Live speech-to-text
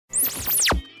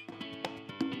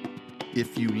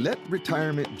If you let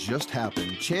retirement just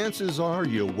happen, chances are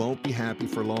you won't be happy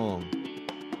for long.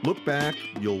 Look back,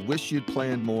 you'll wish you'd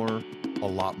planned more, a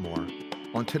lot more.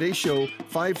 On today's show,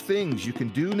 5 things you can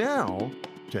do now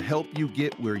to help you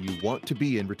get where you want to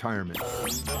be in retirement.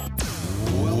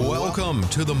 Welcome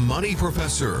to The Money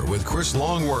Professor with Chris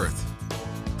Longworth.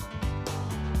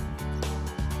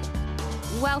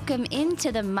 Welcome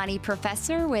into The Money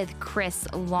Professor with Chris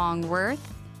Longworth.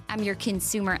 I'm your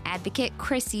consumer advocate,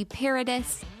 Chrissy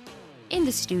Paradis, in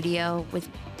the studio with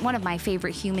one of my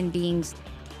favorite human beings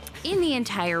in the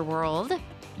entire world.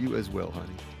 You as well,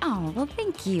 honey. Oh, well,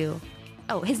 thank you.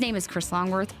 Oh, his name is Chris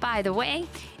Longworth, by the way,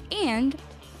 and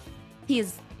he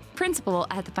is principal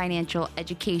at the Financial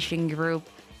Education Group,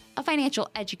 a financial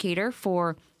educator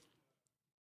for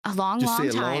a long time.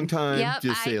 Just say a long time. Yep,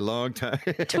 Just say a long time.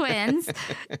 Twins.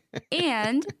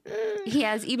 And he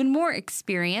has even more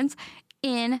experience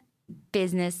in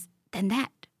business than that.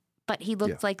 But he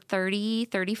looks like 30,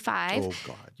 35. Oh,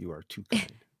 God, you are too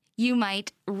kind. You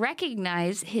might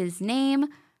recognize his name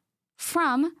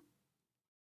from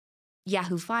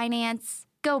Yahoo Finance,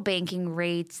 Go Banking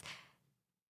Rates,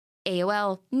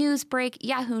 AOL Newsbreak,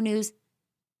 Yahoo News.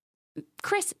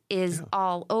 Chris is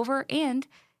all over, and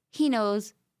he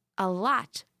knows a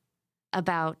lot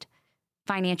about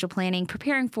financial planning,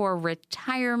 preparing for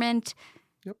retirement,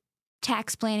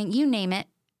 tax planning, you name it.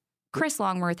 Chris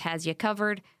Longworth has you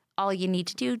covered. All you need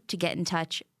to do to get in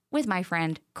touch with my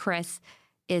friend Chris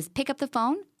is pick up the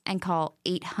phone and call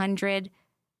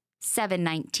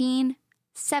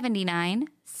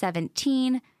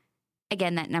 800-719-7917.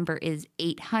 Again, that number is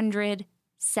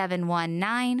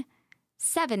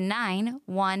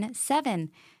 800-719-7917.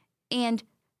 And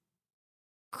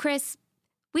Chris,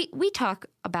 we talk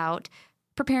about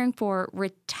preparing for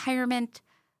retirement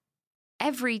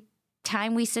every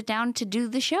time we sit down to do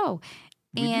the show.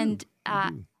 We do.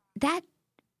 That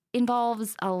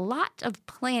involves a lot of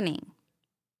planning.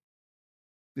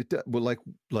 Well,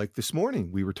 like this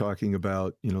morning, we were talking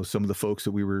about, some of the folks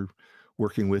that we were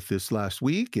working with this last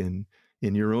week and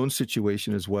in your own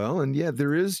situation as well. And yeah,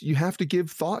 you have to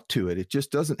give thought to it. It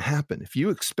just doesn't happen. If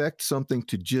you expect something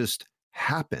to just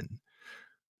happen,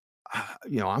 I'm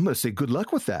going to say good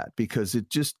luck with that, because it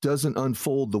just doesn't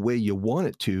unfold the way you want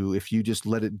it to if you just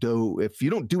let it go. If you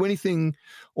don't do anything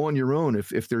on your own,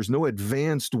 if there's no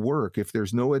advanced work, if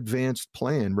there's no advanced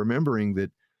plan, remembering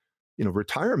that,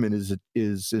 retirement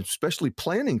is especially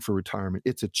planning for retirement,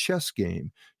 it's a chess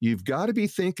game. You've got to be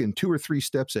thinking 2 or 3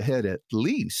 steps ahead at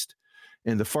least,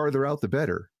 and the farther out, the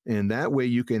better. And that way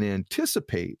you can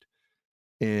anticipate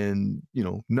and,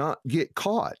 not get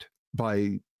caught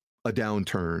by a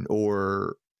downturn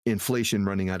or inflation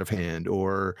running out of hand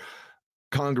or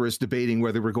Congress debating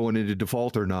whether we're going into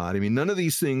default or not. I mean, none of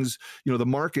these things, the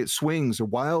market swings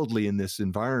wildly in this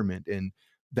environment, and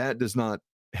that does not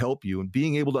help you. And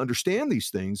being able to understand these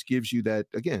things gives you that,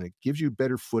 again, it gives you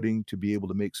better footing to be able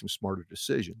to make some smarter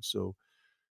decisions. So,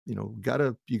 you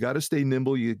gotta stay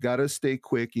nimble. You gotta stay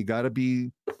quick. You gotta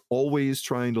be always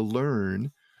trying to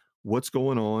learn what's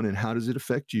going on and how does it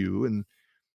affect you. And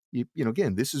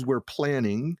again, this is where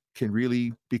planning can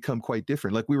really become quite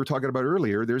different. Like we were talking about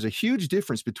earlier, there's a huge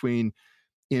difference between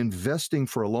investing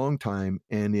for a long time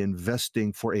and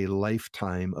investing for a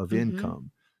lifetime of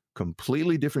income.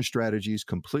 Completely different strategies,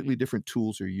 completely different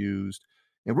tools are used.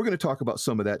 And we're going to talk about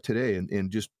some of that today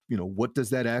and just, what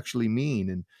does that actually mean?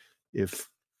 And if,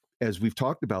 as we've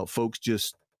talked about, folks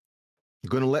just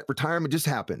going to let retirement just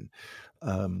happen,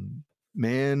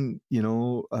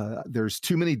 there's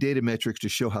too many data metrics to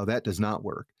show how that does not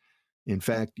work. In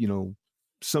fact,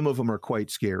 some of them are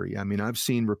quite scary. I mean, I've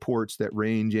seen reports that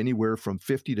range anywhere from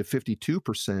 50 to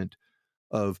 52%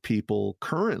 of people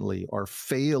currently are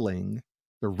failing.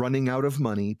 They're running out of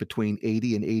money between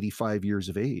 80 and 85 years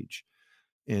of age.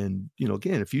 And,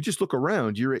 again, if you just look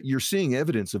around, you're seeing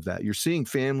evidence of that. You're seeing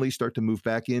families start to move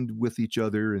back in with each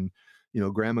other, and,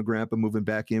 grandma, grandpa moving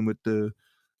back in with the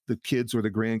kids or the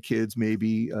grandkids,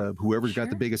 maybe whoever's got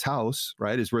the biggest house,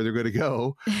 right, is where they're going to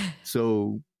go.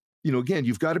 So, again,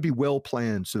 you've got to be well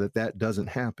planned so that doesn't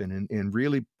happen. And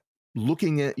really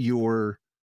looking at your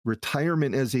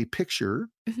retirement as a picture,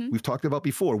 we've talked about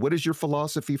before. What is your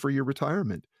philosophy for your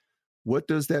retirement? What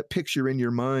does that picture in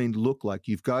your mind look like?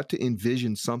 You've got to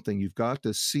envision something. You've got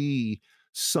to see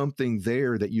something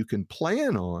there that you can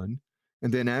plan on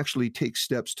and then actually take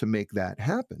steps to make that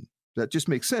happen. That just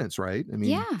makes sense, right? I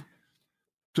mean,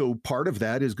 so part of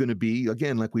that is going to be,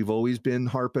 again, like we've always been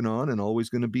harping on and always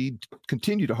going to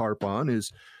continue to harp on,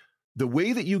 is the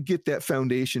way that you get that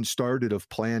foundation started of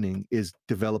planning is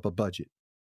develop a budget.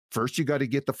 First, you got to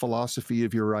get the philosophy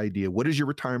of your idea. What does your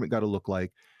retirement got to look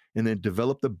like? and then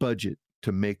develop the budget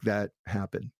to make that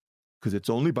happen. Because it's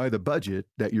only by the budget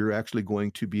that you're actually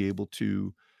going to be able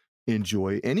to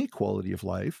enjoy any quality of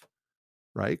life,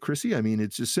 right, Chrissy? I mean,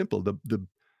 it's just simple. The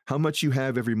how much you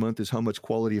have every month is how much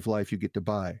quality of life you get to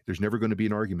buy. There's never going to be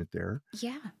an argument there.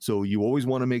 Yeah. So you always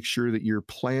want to make sure that you're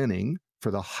planning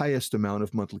for the highest amount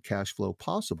of monthly cash flow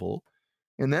possible.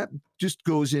 And that just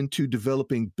goes into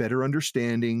developing better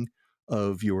understanding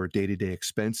of your day-to-day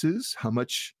expenses.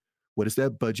 What does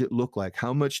that budget look like?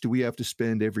 How much do we have to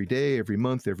spend every day, every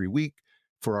month, every week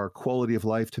for our quality of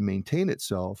life to maintain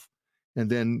itself? And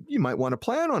then you might want to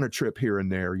plan on a trip here and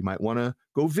there. You might want to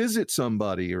go visit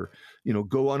somebody or,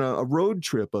 go on a road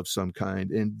trip of some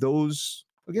kind. And those,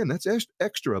 again, that's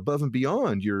extra above and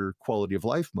beyond your quality of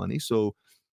life money. So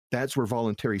that's where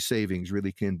voluntary savings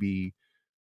really can be.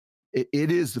 It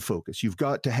is the focus. You've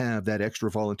got to have that extra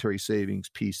voluntary savings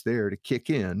piece there to kick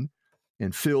in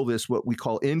and fill this, what we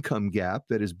call income gap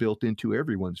that is built into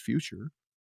everyone's future.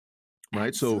 Right.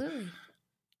 Absolutely. So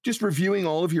just reviewing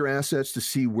all of your assets to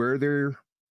see where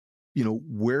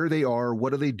where they are,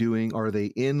 what are they doing? Are they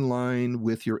in line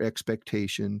with your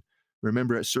expectation?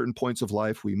 Remember, at certain points of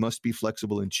life, we must be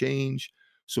flexible and change.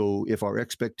 So if our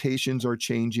expectations are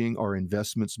changing, our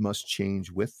investments must change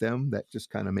with them. That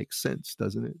just kind of makes sense,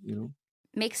 doesn't it?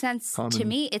 Makes sense to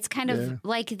me. It's kind of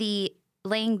like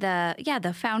laying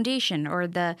the foundation or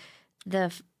the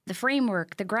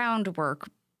framework, the groundwork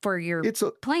for your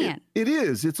plan. It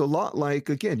is. It's a lot like,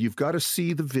 again, you've got to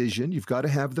see the vision. You've got to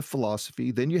have the philosophy.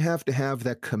 Then you have to have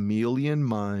that chameleon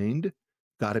mind,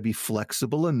 got to be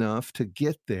flexible enough to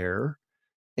get there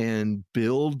and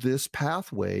build this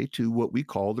pathway to what we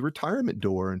call the retirement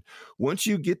door. And once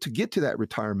you get to that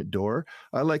retirement door,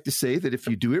 I like to say that if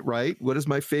you do it right, what is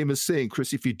my famous saying,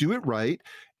 Chris? If you do it right,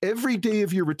 every day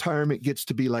of your retirement gets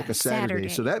to be like a Saturday.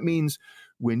 So that means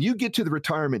when you get to the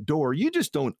retirement door, you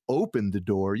just don't open the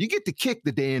door. You get to kick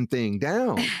the damn thing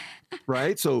down,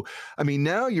 right? So, I mean,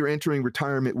 now you're entering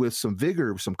retirement with some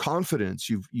vigor, some confidence.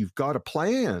 You've got a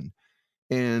plan.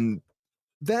 And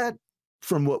that,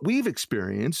 from what we've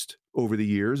experienced over the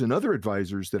years and other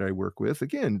advisors that I work with,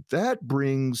 again, that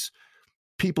brings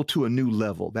people to a new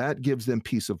level. That gives them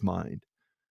peace of mind.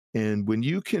 And when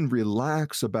you can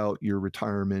relax about your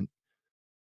retirement,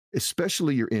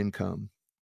 especially your income,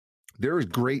 there is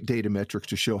great data metrics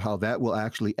to show how that will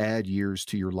actually add years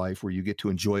to your life where you get to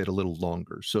enjoy it a little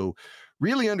longer. So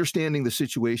really understanding the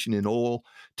situation in all,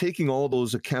 taking all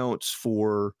those accounts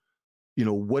for,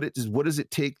 what does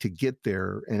it take to get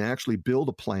there and actually build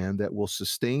a plan that will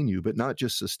sustain you, but not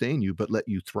just sustain you, but let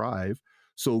you thrive.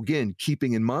 So again,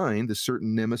 keeping in mind the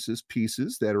certain nemesis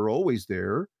pieces that are always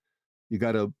there.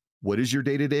 What is your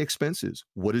day-to-day expenses?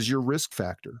 What is your risk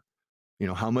factor?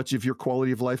 How much of your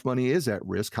quality of life money is at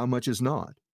risk? How much is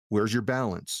not? Where's your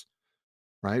balance,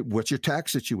 right? What's your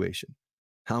tax situation?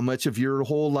 How much of your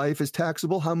whole life is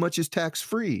taxable? How much is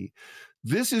tax-free?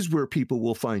 This is where people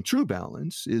will find true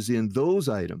balance, is in those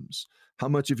items. How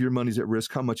much of your money's at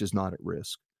risk? How much is not at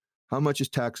risk? How much is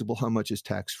taxable? How much is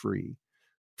tax-free?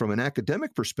 From an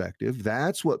academic perspective,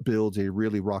 that's what builds a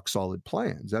really rock-solid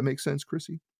plan. Does that make sense,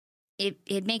 Chrissy?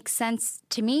 It makes sense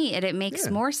to me, and it makes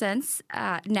more sense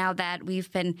now that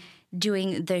we've been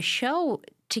doing the show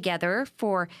together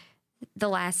for the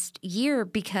last year,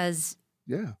 because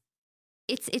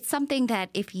it's something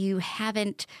that if you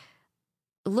haven't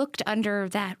looked under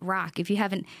that rock, if you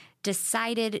haven't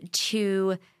decided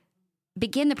to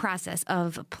begin the process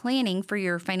of planning for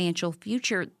your financial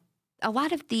future, a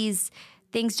lot of these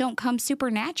things don't come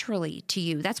supernaturally to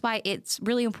you. That's why it's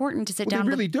really important to sit down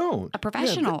with a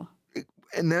professional.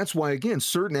 And that's why, again,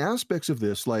 certain aspects of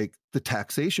this, like the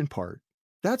taxation part,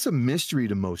 that's a mystery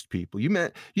to most people. You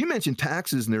mentioned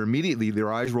taxes, and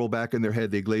their eyes roll back in their head,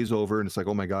 they glaze over, and it's like,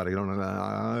 oh my God, I don't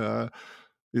know.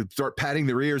 You start patting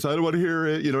their ears. I don't want to hear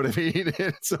it. You know what I mean?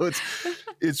 And so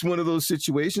it's one of those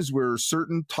situations where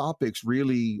certain topics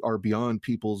really are beyond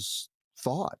people's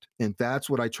thought, and that's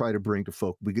what I try to bring to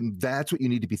folk. That's what you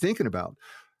need to be thinking about.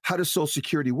 How does Social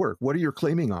Security work? What are your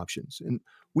claiming options? And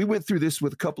we went through this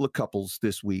with a couple of couples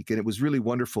this week, and it was really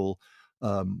wonderful.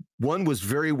 One was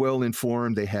very well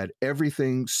informed. They had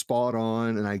everything spot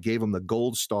on, and I gave them the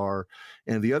gold star.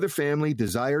 And the other family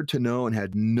desired to know and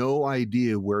had no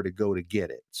idea where to go to get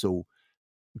it. So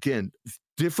again,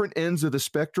 different ends of the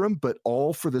spectrum, but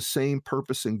all for the same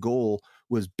purpose and goal,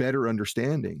 was better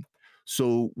understanding.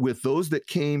 So with those that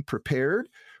came prepared,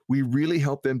 we really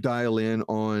helped them dial in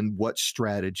on what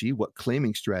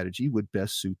claiming strategy would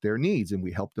best suit their needs. And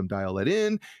we helped them dial it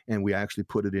in, and we actually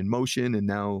put it in motion, and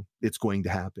now it's going to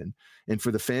happen. And for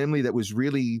the family that was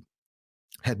really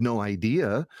had no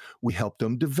idea. We helped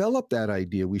them develop that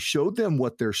idea. We showed them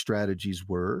what their strategies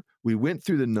were. We went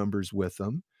through the numbers with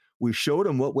them. We showed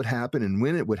them what would happen and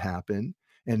when it would happen.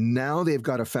 And now they've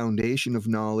got a foundation of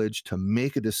knowledge to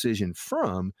make a decision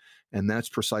from. And that's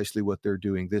precisely what they're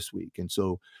doing this week. And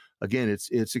so, again,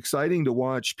 it's exciting to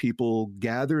watch people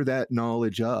gather that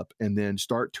knowledge up and then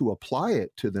start to apply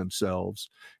it to themselves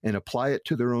and apply it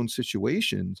to their own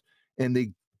situations.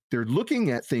 And they're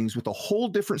looking at things with a whole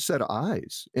different set of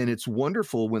eyes. And it's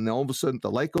wonderful when all of a sudden the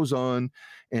light goes on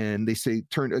and they say,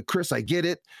 Chris, I get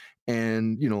it.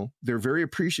 And, they're very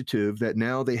appreciative that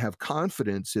now they have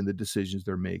confidence in the decisions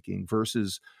they're making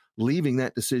versus leaving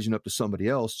that decision up to somebody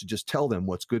else to just tell them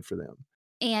what's good for them.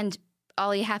 And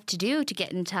all you have to do to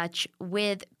get in touch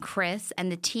with Chris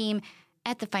and the team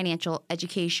at the Financial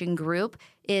Education Group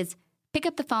is pick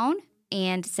up the phone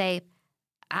and say,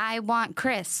 I want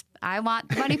Chris. I want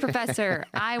the Money Professor.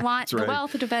 I want the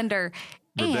Wealth Defender.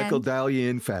 Rebecca will dial you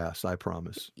in fast, I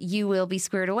promise. You will be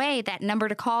squared away. That number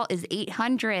to call is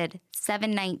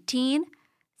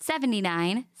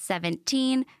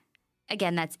 800-719-7917.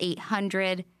 Again, that's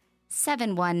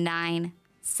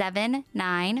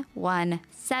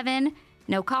 800-719-7917.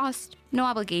 No cost, no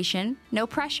obligation, no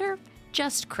pressure,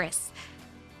 just Chris.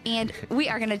 And we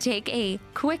are going to take a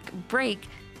quick break.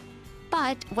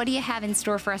 But what do you have in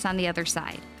store for us on the other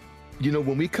side?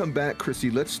 When we come back, Chrissy,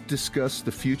 let's discuss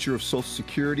the future of Social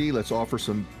Security. Let's offer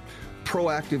some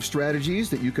proactive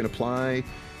strategies that you can apply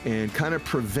and kind of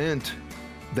prevent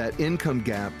that income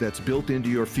gap that's built into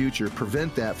your future,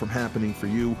 prevent that from happening for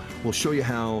you. We'll show you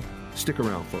how. Stick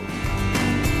around, folks.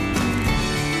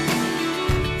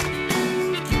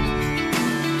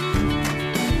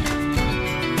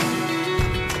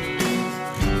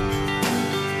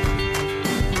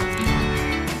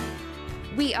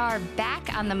 We are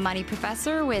back on The Money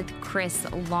Professor with Chris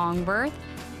Longworth.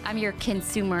 I'm your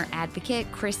consumer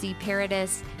advocate, Chrissy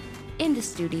Paradis, in the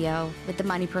studio with The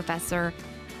Money Professor,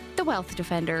 the Wealth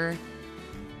Defender,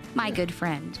 my good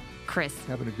friend, Chris.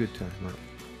 Having a good time, right?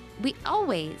 We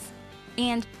always.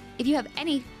 And if you have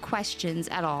any questions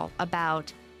at all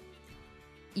about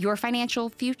your financial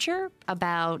future,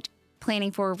 about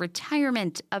planning for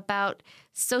retirement, about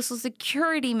Social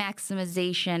Security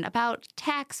maximization, about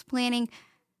tax planning,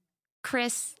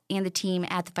 Chris and the team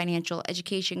at the Financial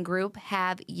Education Group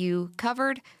have you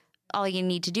covered. All you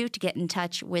need to do to get in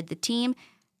touch with the team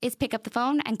is pick up the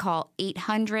phone and call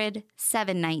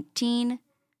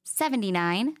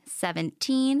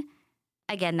 800-719-7917.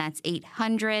 Again, that's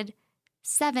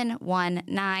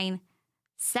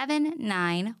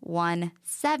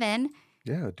 800-719-7917.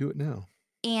 Yeah, do it now.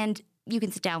 And you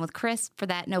can sit down with Chris for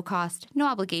that no cost, no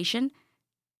obligation,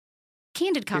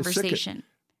 candid conversation.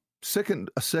 A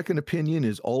second opinion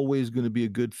is always going to be a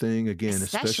good thing. Again,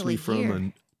 especially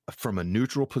from a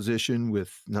neutral position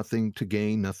with nothing to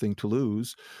gain, nothing to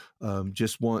lose.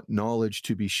 Just want knowledge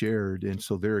to be shared. And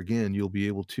so there again, you'll be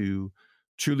able to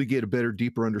truly get a better,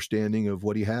 deeper understanding of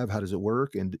what do you have, how does it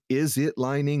work, and is it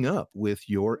lining up with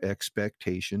your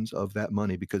expectations of that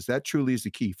money? Because that truly is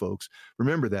the key, folks.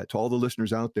 Remember that to all the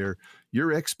listeners out there,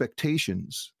 your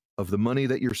expectations of the money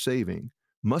that you're saving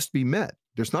must be met.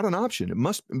 There's not an option. It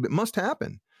must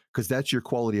happen because that's your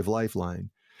quality of life line.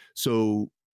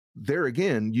 So there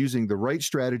again, using the right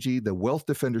strategy, the Wealth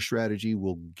Defender strategy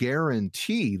will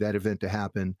guarantee that event to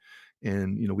happen.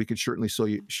 And, we can certainly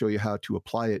show you how to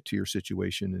apply it to your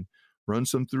situation and run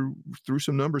through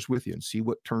some numbers with you and see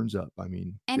what turns up. I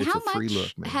mean, and it's how a free much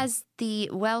look, man. Has the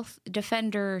Wealth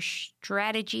Defender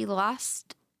strategy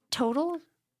lost total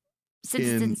since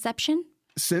its inception?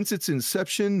 Since its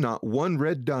inception, not one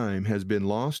red dime has been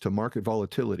lost to market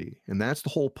volatility. And that's the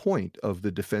whole point of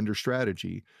the Defender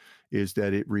strategy, is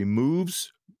that it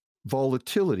removes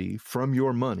volatility from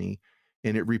your money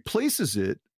and it replaces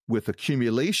it with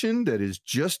accumulation that is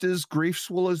just as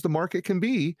graceful as the market can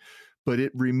be, but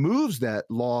it removes that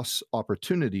loss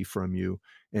opportunity from you.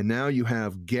 And now you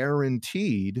have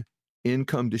guaranteed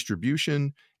income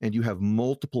distribution, and you have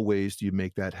multiple ways to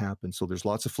make that happen. So there's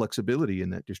lots of flexibility in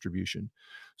that distribution.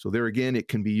 So there again, it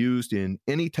can be used in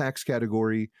any tax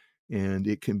category, and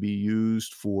it can be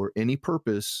used for any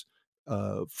purpose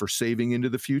for saving into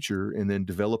the future and then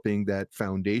developing that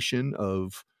foundation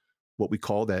of what we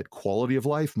call that quality of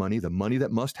life money, the money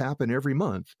that must happen every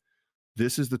month.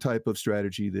 This is the type of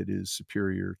strategy that is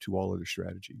superior to all other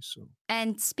strategies. So,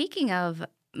 and speaking of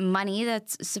money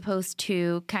that's supposed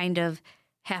to kind of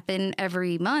happen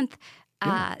every month,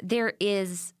 there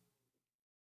is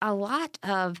a lot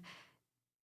of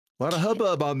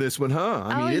hubbub on this one, huh?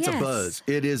 I mean, it's a buzz.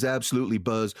 It is absolutely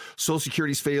buzz. Social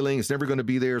Security's failing. It's never going to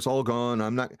be there. It's all gone.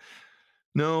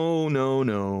 No, no,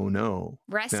 no, no. Now,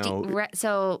 Rest assured,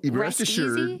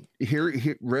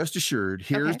 easy? rest assured,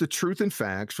 here's Okay. the truth and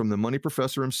facts from the money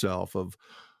professor himself of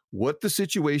what the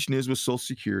situation is with Social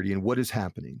Security and what is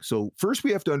happening. So first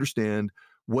we have to understand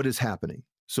what is happening.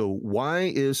 So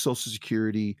why is Social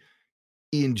Security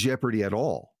in jeopardy at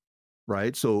all?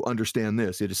 Right? So understand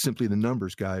this. It is simply the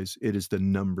numbers, guys. It is the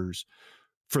numbers.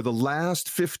 For the last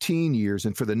 15 years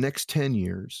and for the next 10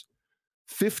 years,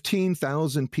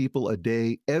 15,000 people a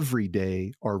day, every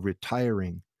day, are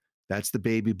retiring. That's the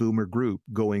baby boomer group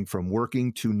going from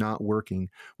working to not working.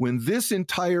 When this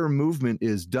entire movement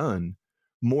is done,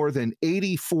 more than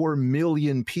 84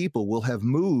 million people will have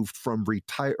moved from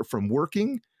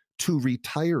working to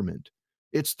retirement.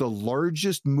 It's the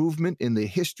largest movement in the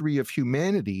history of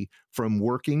humanity from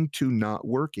working to not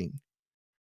working.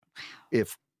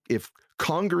 If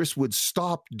Congress would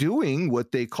stop doing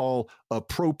what they call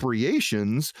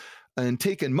appropriations and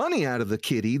taking money out of the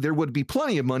kitty, there would be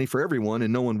plenty of money for everyone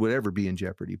and no one would ever be in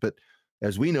jeopardy. But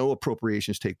as we know,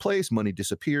 appropriations take place, money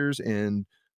disappears, and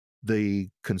the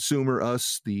consumer,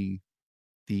 us, the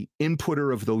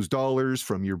inputter of those dollars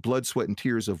from your blood, sweat, and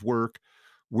tears of work,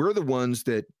 we're the ones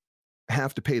that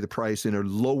have to pay the price in a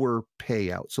lower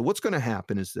payout. So what's going to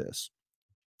happen is this.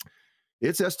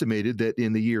 It's estimated that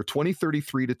in the year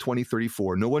 2033 to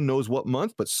 2034, no one knows what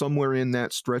month, but somewhere in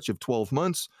that stretch of 12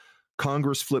 months,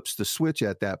 Congress flips the switch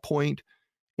at that point,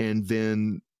 and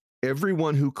then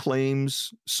everyone who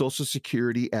claims Social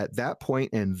Security at that point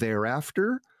and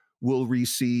thereafter will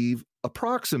receive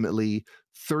approximately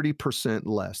 30%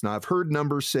 less. Now, I've heard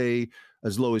numbers say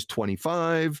as low as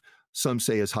 25, some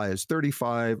say as high as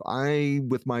 35. I,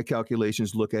 with my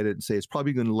calculations, look at it and say it's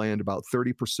probably going to land about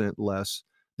 30% less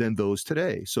than those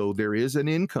today. So there is an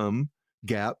income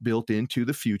gap built into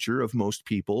the future of most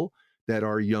people that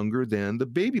are younger than the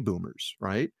baby boomers,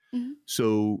 right? Mm-hmm.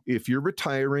 So if you're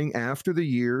retiring after the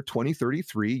year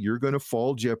 2033, you're going to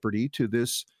fall jeopardy to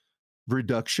this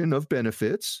reduction of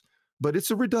benefits, but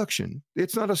it's a reduction.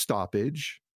 It's not a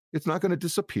stoppage. It's not going to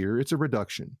disappear. It's a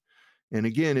reduction. And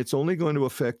again, it's only going to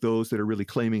affect those that are really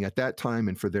claiming at that time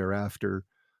and for thereafter.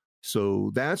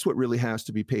 So that's what really has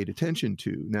to be paid attention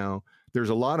to. Now, there's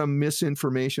a lot of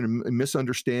misinformation and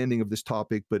misunderstanding of this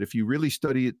topic, but if you really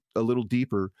study it a little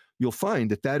deeper, you'll find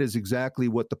that that is exactly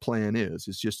what the plan is.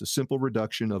 It's just a simple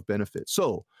reduction of benefits.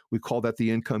 So we call that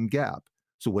the income gap.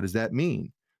 So what does that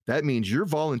mean? That means your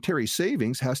voluntary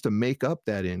savings has to make up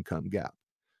that income gap.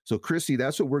 So Chrissy,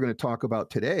 that's what we're going to talk about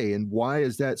today. And why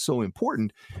is that so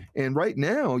important? And right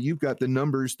now you've got the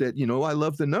numbers that, I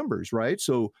love the numbers, right?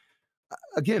 So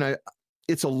again,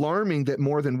 it's alarming that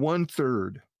more than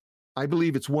 1/3, I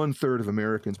believe it's 1/3 of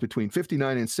Americans between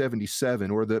 59 and 77,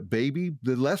 or the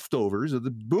leftovers of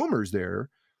the boomers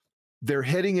they're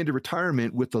heading into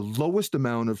retirement with the lowest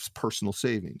amount of personal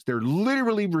savings. They're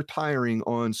literally retiring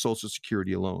on Social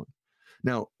Security alone.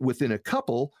 Now, within a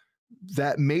couple,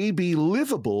 that may be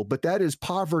livable, but that is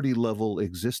poverty level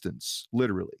existence,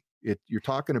 literally. You're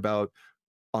talking about,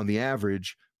 on the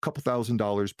average, a couple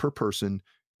 $1,000s per person.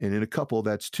 And in a couple,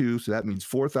 that's two. So that means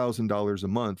 $4,000 a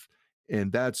month.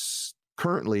 And that's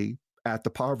currently at the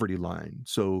poverty line.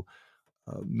 So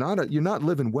you're not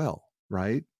living well,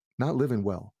 right? Not living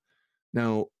well.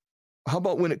 Now, how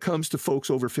about when it comes to folks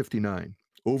over 59?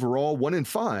 Overall, 1 in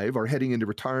 5 are heading into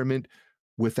retirement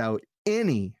without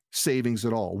any savings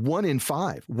at all. 1 in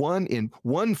 5,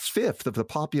 1/5 of the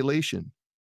population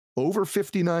over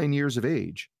 59 years of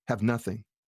age have nothing.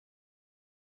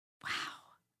 Wow.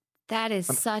 That is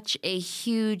such a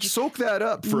huge Soak that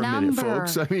up for a minute,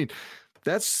 folks. I mean,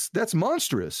 that's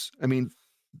monstrous. I mean,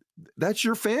 that's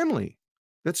your family.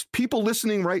 That's people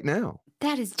listening right now.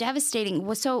 That is devastating.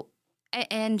 Well, so,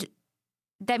 and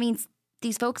that means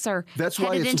these folks are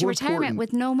headed into retirement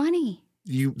with no money.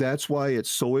 That's why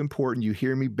it's so important. You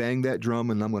hear me bang that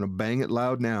drum, and I'm going to bang it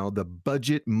loud now. The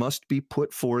budget must be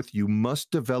put forth. You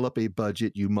must develop a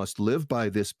budget. You must live by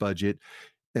this budget.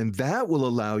 And that will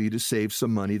allow you to save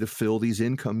some money to fill these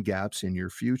income gaps in your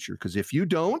future. Because if you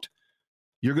don't,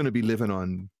 you're going to be living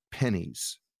on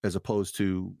pennies as opposed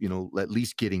to, at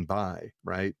least getting by,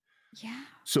 right? Yeah.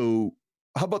 So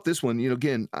how about this one?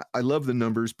 Again, I love the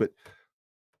numbers, but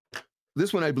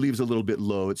this one I believe is a little bit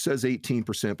low. It says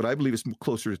 18%, but I believe it's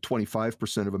closer to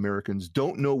 25% of Americans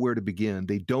don't know where to begin.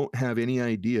 They don't have any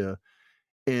idea.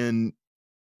 And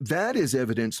that is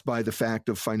evidenced by the fact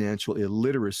of financial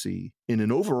illiteracy in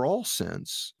an overall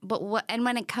sense. But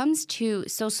when it comes to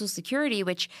Social Security,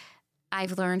 which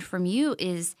I've learned from you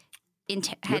is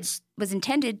was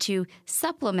intended to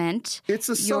supplement. It's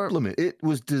a supplement. It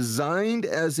was designed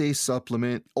as a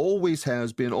supplement, always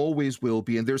has been, always will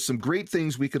be. And there's some great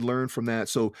things we could learn from that.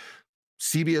 So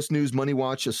CBS News Money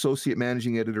Watch Associate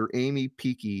Managing Editor Amy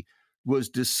Peakey was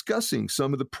discussing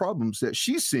some of the problems that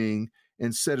she's seeing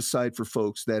and set aside for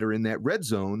folks that are in that red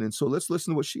zone. And so let's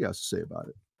listen to what she has to say about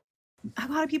it. A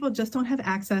lot of people just don't have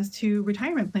access to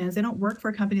retirement plans. They don't work for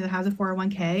a company that has a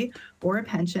 401k or a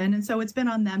pension. And so it's been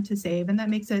on them to save. And that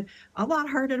makes it a lot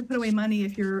harder to put away money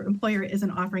if your employer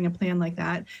isn't offering a plan like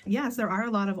that. Yes, there are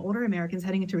a lot of older Americans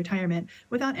heading into retirement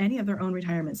without any of their own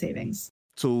retirement savings.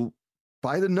 So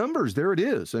by the numbers, there it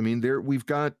is. I mean, we've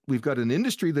got an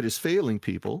industry that is failing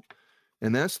people.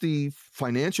 And that's the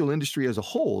financial industry as a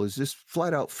whole, is just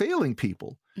flat out failing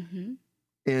people. Mm-hmm.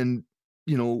 And,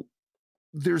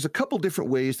 there's a couple different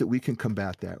ways that we can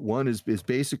combat that. One is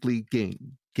basically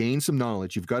gain some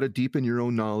knowledge. You've got to deepen your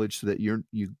own knowledge so that you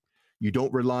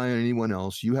don't rely on anyone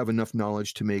else. You have enough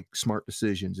knowledge to make smart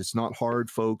decisions. It's not hard,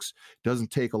 folks. It doesn't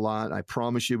take a lot. I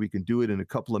promise you we can do it in a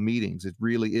couple of meetings. It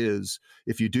really is.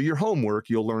 If you do your homework,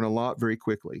 you'll learn a lot very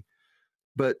quickly.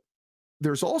 But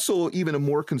there's also even a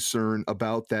more concern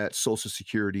about that Social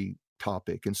Security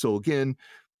topic. And so again,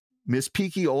 Ms.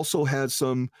 Peakey also had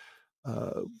some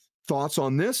thoughts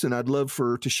on this, and I'd love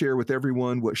for her to share with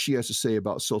everyone what she has to say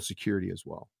about Social Security as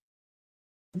well.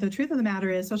 The truth of the matter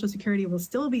is Social Security will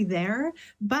still be there,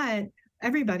 but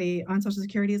everybody on Social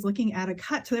Security is looking at a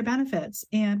cut to their benefits.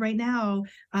 And right now,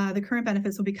 the current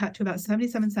benefits will be cut to about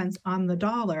 77 cents on the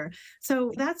dollar.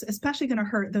 So that's especially going to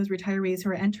hurt those retirees who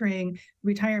are entering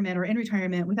retirement or in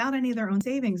retirement without any of their own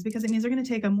savings, because it means they're going to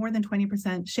take a more than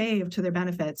 20% shave to their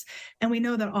benefits. And we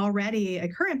know that already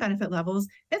at current benefit levels,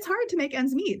 it's hard to make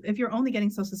ends meet if you're only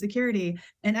getting Social Security.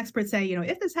 And experts say,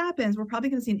 if this happens, we're probably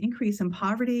going to see an increase in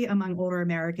poverty among older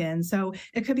Americans. So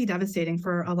it could be devastating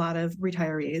for a lot of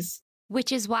retirees.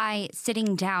 Which is why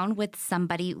sitting down with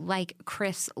somebody like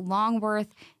Chris Longworth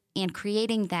and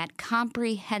creating that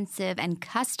comprehensive and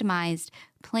customized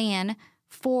plan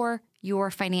for your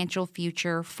financial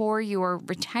future, for your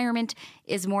retirement,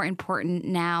 is more important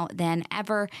now than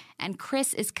ever. And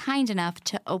Chris is kind enough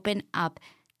to open up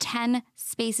 10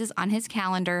 spaces on his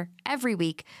calendar every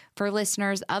week for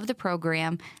listeners of the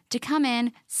program to come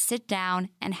in, sit down,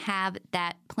 and have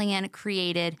that plan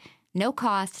created. No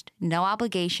cost, no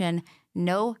obligation,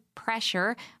 no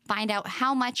pressure. Find out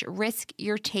how much risk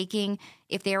you're taking,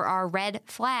 if there are red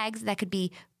flags that could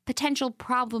be potential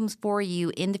problems for you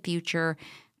in the future.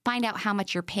 Find out how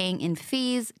much you're paying in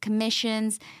fees,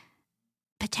 commissions,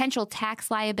 potential tax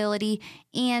liability,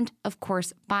 and of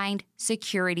course, find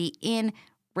security in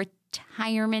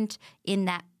retirement, in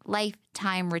that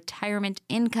lifetime retirement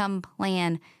income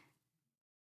plan.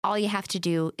 All you have to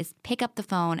do is pick up the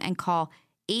phone and call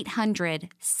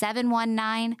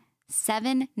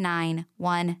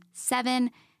 800-719-7917.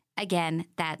 Again,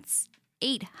 that's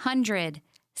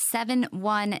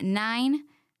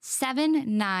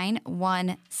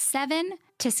 800-719-7917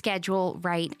 to schedule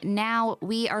right now.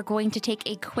 We are going to take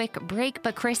a quick break,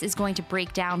 but Chris is going to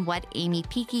break down what Amy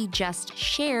Peakey just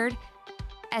shared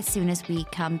as soon as we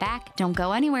come back. Don't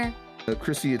go anywhere.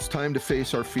 Chrissy, it's time to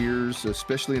face our fears,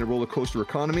 especially in a roller coaster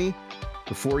economy.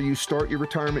 Before you start your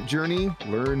retirement journey,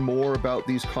 learn more about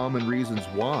these common reasons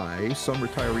why some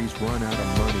retirees run out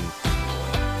of money.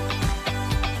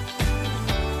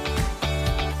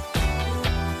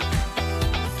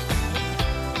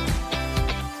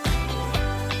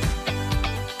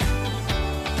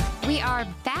 We are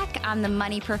back on The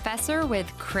Money Professor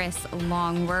with Chris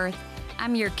Longworth.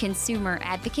 I'm your consumer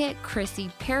advocate,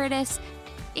 Chrissy Paradis,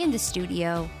 in the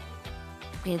studio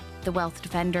with the Wealth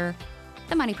Defender,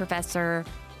 the Money Professor,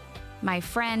 my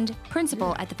friend,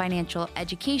 principal at the Financial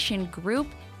Education Group,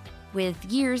 with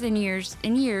years and years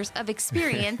and years of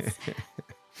experience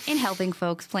in helping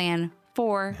folks plan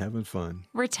for having fun,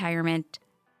 retirement,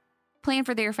 plan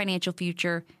for their financial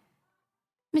future.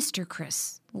 Mr.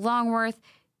 Chris Longworth,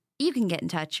 you can get in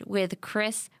touch with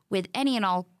Chris with any and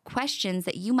all questions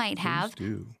that you might have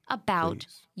about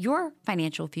your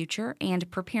financial future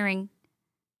and preparing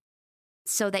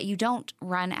so that you don't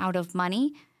run out of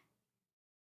money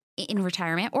in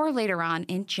retirement or later on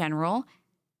in general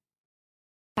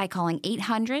by calling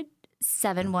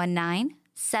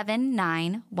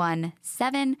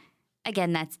 800-719-7917.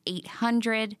 Again, that's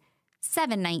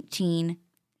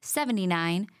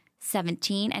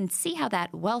 800-719-7917, and see how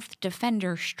that Wealth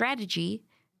Defender strategy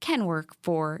can work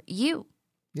for you.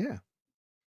 Yeah.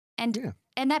 And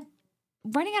that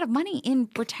running out of money in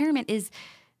retirement is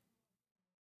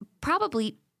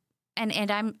probably, and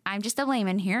I'm just a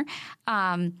layman here,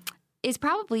 is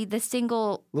probably the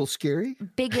single a little scary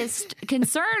biggest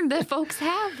concern that folks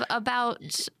have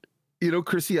about.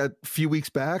 Chrissy, a few weeks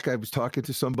back, I was talking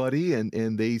to somebody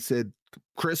and they said,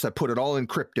 Chris, I put it all in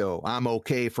crypto. I'm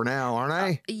okay for now, aren't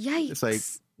I? Yikes. It's like,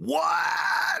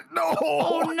 what? No.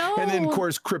 Oh, no. And then, of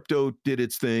course, crypto did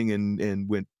its thing and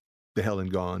went the hell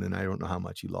and gone. And I don't know how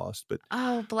much he lost, but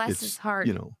Oh, bless his heart.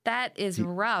 you know, That is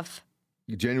rough.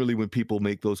 generally when people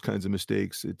make those kinds of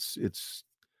mistakes, it's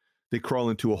they crawl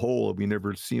into a hole and we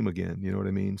never see them again. You know what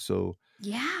I mean? So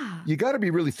Yeah. you got to be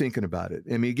really thinking about it.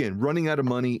 I mean, again, running out of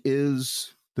money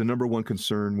is the number one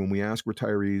concern when we ask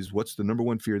retirees, what's the number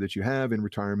one fear that you have in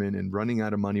retirement? And running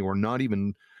out of money, or not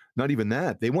even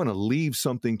that. They want to leave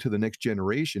something to the next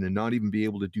generation, and not even be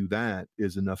able to do that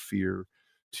is enough fear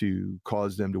to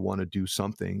cause them to want to do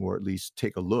something, or at least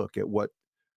take a look at what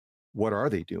are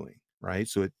they doing, right?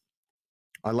 So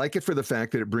I like it for the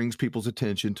fact that it brings people's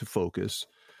attention to focus,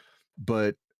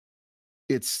 but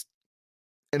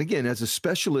and again, as a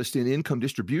specialist in income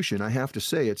distribution, I have to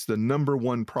say it's the number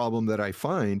one problem that I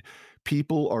find.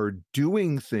 People are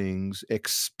doing things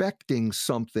expecting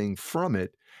something from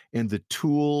it, and the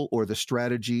tool or the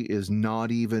strategy is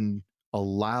not even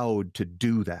allowed to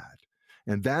do that.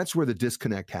 And that's where the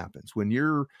disconnect happens. When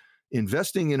you're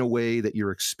investing in a way that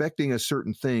you're expecting a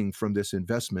certain thing from this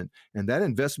investment, and that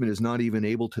investment is not even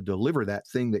able to deliver that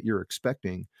thing that you're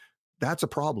expecting, that's a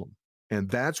problem. And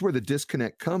that's where the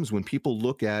disconnect comes when people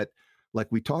look at, like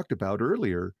we talked about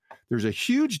earlier, there's a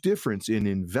huge difference in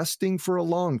investing for a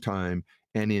long time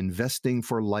and investing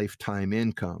for lifetime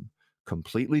income.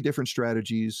 Completely different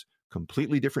strategies,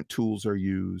 completely different tools are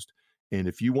used. And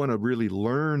if you want to really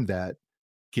learn that,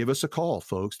 give us a call,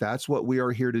 folks. That's what we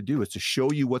are here to do, is to show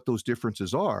you what those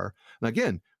differences are. And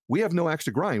again, we have no axe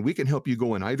to grind. We can help you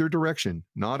go in either direction,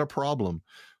 not a problem.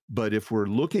 But if we're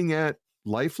looking at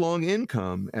lifelong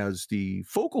income as the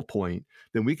focal point,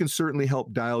 then we can certainly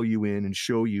help dial you in and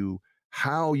show you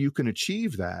how you can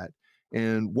achieve that.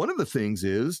 And one of the things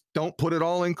is, don't put it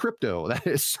all in crypto. That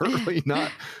is certainly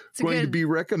not going to be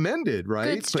recommended,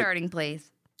 right? Good starting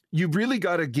place. You really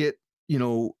got to get,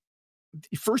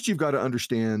 first you've got to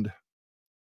understand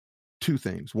two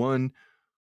things. One,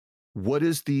 what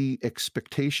is the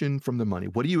expectation from the money?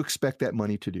 What do you expect that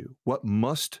money to do? What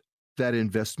must that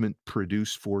investment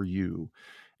produce for you?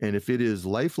 And if it is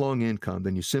lifelong income,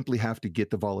 then you simply have to get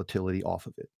the volatility off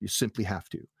of it. You simply have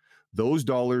to. Those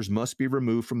dollars must be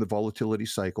removed from the volatility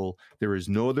cycle. There is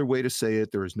no other way to say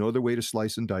it. There is no other way to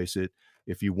slice and dice it.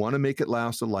 If you want to make it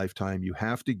last a lifetime, you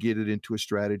have to get it into a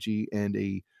strategy and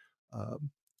a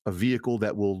vehicle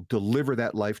that will deliver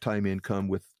that lifetime income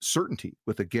with certainty,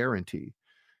 with a guarantee.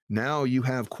 Now you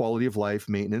have quality of life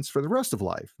maintenance for the rest of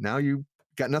life. Now you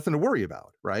got nothing to worry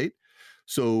about, right?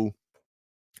 So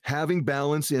having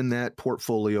balance in that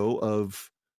portfolio of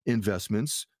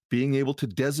investments, being able to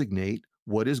designate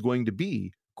what is going to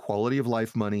be quality of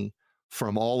life money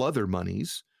from all other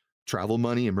monies, travel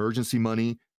money, emergency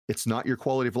money, it's not your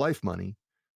quality of life money.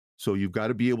 So you've got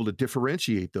to be able to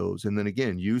differentiate those. And then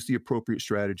again, use the appropriate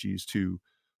strategies to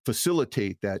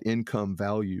facilitate that income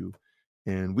value.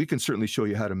 And we can certainly show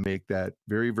you how to make that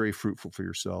very, very fruitful for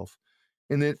yourself.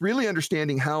 And then really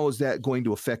understanding how is that going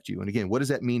to affect you? And again, what does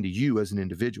that mean to you as an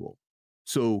individual?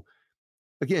 So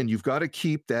again, you've got to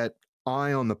keep that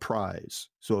eye on the prize.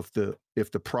 So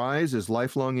if the prize is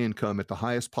lifelong income at the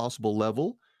highest possible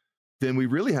level, then we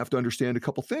really have to understand a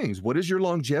couple things. What is your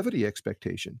longevity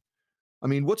expectation? I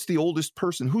mean, what's the oldest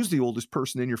person? Who's the oldest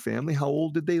person in your family? How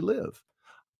old did they live?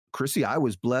 Chrissy, I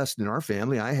was blessed in our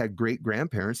family. I had great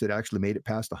grandparents that actually made it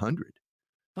past 100.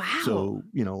 Wow. So,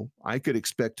 I could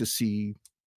expect to see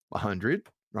 100,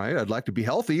 right? I'd like to be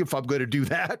healthy if I'm going to do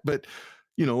that. But,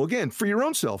 again, for your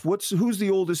own self, who's the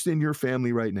oldest in your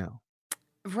family right now?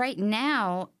 Right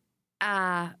now,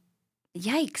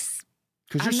 yikes.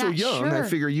 Because you're so young, sure. I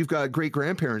figure you've got great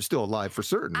grandparents still alive for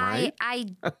certain, right?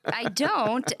 I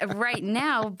don't right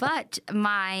now, but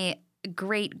my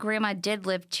great grandma did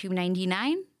live to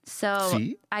 99. So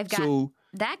See? I've got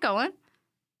that going.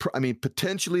 I mean,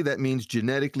 potentially that means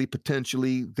genetically,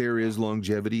 potentially there is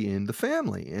longevity in the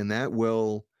family. And that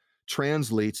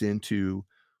translates into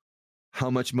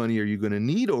how much money are you going to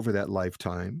need over that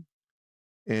lifetime?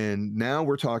 And now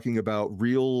we're talking about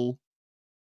real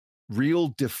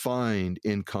defined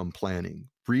income planning,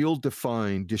 real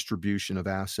defined distribution of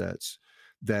assets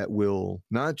that will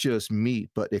not just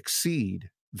meet, but exceed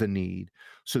the need,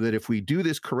 so that if we do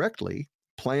this correctly,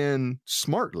 plan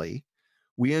smartly,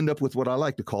 we end up with what I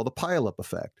like to call the pile-up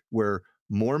effect, where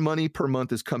more money per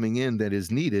month is coming in that is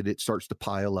needed. It starts to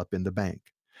pile up in the bank.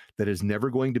 That is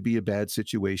never going to be a bad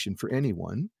situation for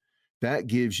anyone. That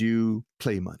gives you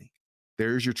play money.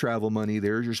 There's your travel money.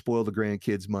 There's your spoil the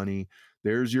grandkids money.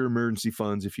 There's your emergency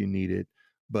funds if you need it.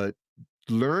 But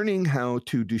learning how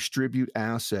to distribute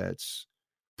assets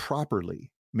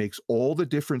properly makes all the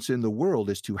difference in the world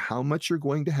as to how much you're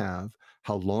going to have,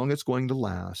 how long it's going to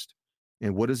last,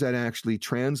 and what does that actually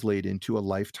translate into a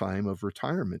lifetime of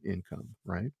retirement income,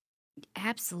 right?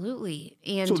 Absolutely.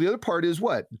 So And the other part is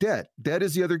what? Debt. Debt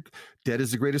is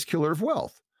the greatest killer of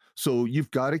wealth. So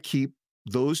you've got to keep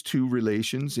those two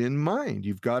relations in mind.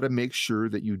 You've got to make sure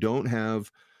that you don't have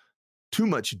too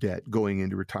much debt going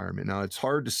into retirement. Now, it's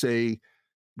hard to say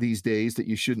these days that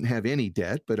you shouldn't have any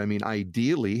debt, but I mean,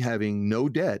 ideally, having no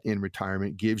debt in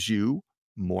retirement gives you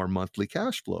more monthly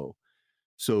cash flow.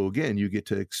 So again, you get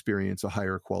to experience a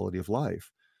higher quality of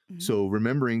life. Mhm. So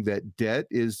remembering that debt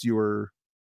is your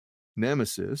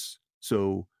nemesis.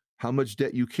 So how much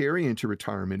debt you carry into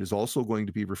retirement is also going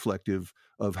to be reflective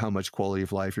of how much quality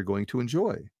of life you're going to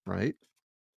enjoy, right?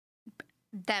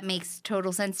 that makes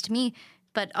total sense to me.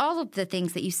 But all of the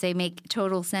things that you say make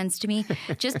total sense to me.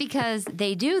 Just because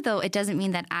they do, though, it doesn't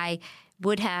mean that I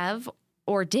would have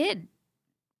or did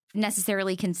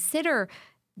necessarily consider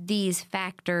these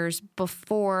factors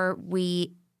before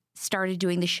we started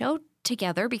doing the show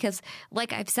together. Because,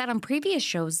 like I've said on previous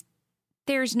shows,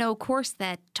 there's no course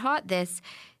that taught this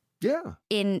Yeah.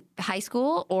 in high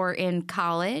school or in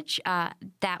college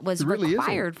that was It really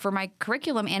required for my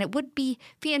curriculum. And it would be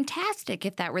fantastic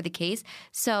if that were the case.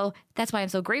 So that's why I'm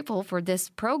so grateful for this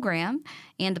program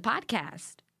and the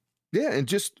podcast. Yeah,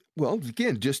 and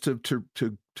again, just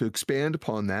to expand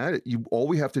upon that, all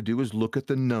we have to do is look at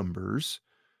the numbers,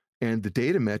 and the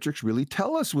data metrics really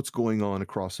tell us what's going on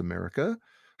across America.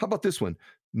 How about this one?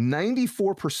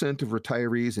 94% of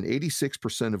retirees and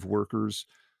 86% of workers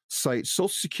cite Social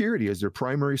Security as their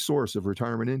primary source of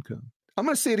retirement income. I'm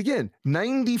going to say it again.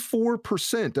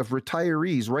 94% of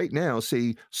retirees right now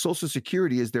say Social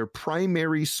Security is their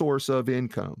primary source of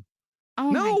income.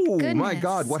 Oh, No, my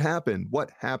God, goodness. what happened?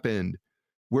 What happened?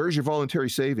 Where's your voluntary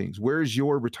savings? Where's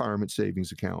your retirement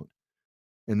savings account?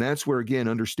 And that's where, again,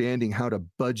 understanding how to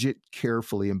budget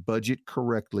carefully and budget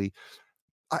correctly.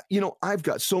 I've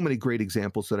got so many great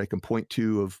examples that I can point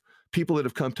to of people that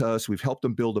have come to us. We've helped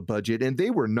them build a budget, and they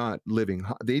were not living.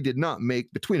 They did not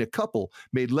make, between a couple,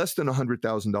 made less than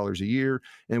 $100,000 a year.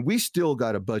 And we still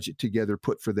got a budget together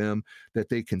put for them that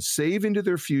they can save into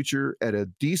their future at a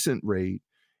decent rate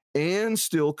and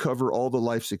still cover all the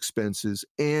life's expenses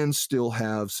and still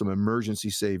have some emergency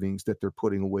savings that they're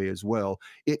putting away as well.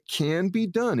 It can be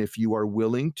done if you are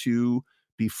willing to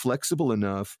be flexible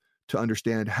enough to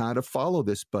understand how to follow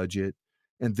this budget,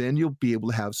 and then you'll be able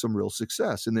to have some real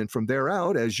success. And then from there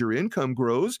out, as your income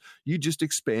grows, you just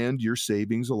expand your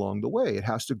savings along the way. It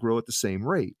has to grow at the same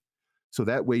rate. So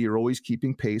that way you're always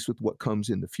keeping pace with what comes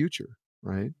in the future,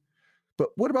 right?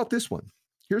 But what about this one?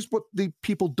 Here's what the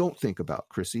people don't think about,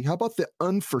 Chrissy. How about the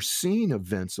unforeseen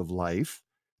events of life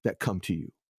that come to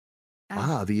you?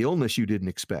 Oh, The illness you didn't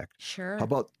expect. sure. How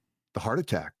about the heart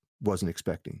attack wasn't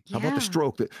expecting? How about the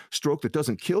Yeah. stroke that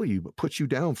doesn't kill you but puts you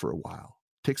down for a while?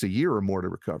 Takes a year or more to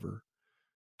recover.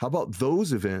 How about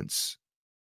those events,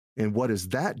 and what does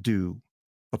that do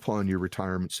upon your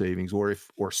retirement savings or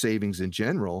savings in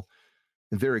general?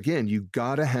 And there again, you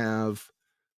got to have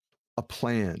a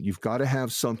plan. You've got to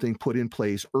have something put in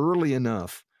place early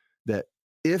enough that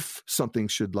if something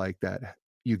should like that,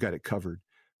 you got it covered.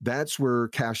 That's where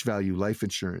cash value life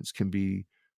insurance can be,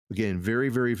 again, very,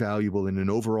 very valuable in an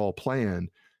overall plan.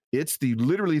 It's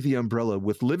literally the umbrella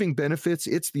with living benefits.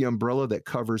 It's the umbrella that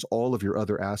covers all of your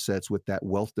other assets with that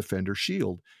Wealth Defender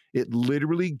Shield. It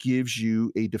literally gives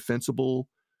you a defensible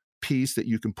piece that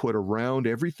you can put around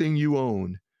everything you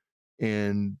own,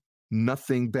 and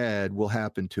nothing bad will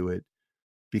happen to it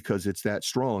because it's that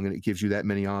strong and it gives you that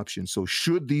many options. So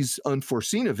should these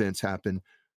unforeseen events happen,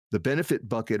 the benefit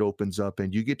bucket opens up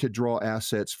and you get to draw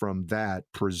assets from that,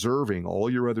 preserving all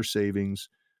your other savings,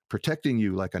 protecting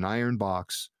you like an iron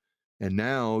box. And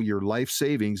now your life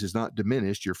savings is not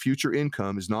diminished. Your future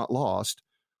income is not lost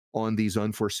on these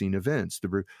unforeseen events.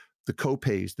 The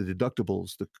co-pays, the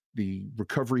deductibles, the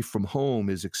recovery from home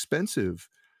is expensive.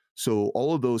 So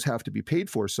all of those have to be paid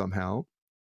for somehow.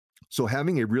 So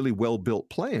having a really well-built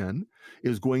plan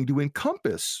is going to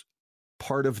encompass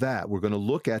part of that. We're going to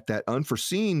look at that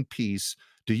unforeseen piece.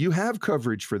 Do you have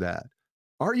coverage for that?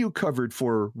 Are you covered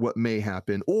for what may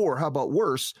happen? Or how about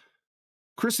worse,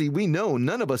 Chrissy, we know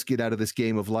none of us get out of this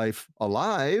game of life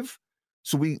alive.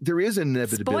 So there is an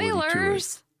inevitability to it.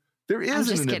 Spoilers. There I'm is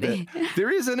just kidding.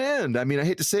 there is an end. I mean, I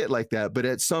hate to say it like that, but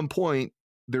at some point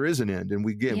there is an end. And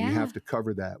we Yeah. have to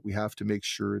cover that. We have to make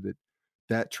sure that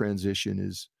that transition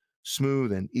is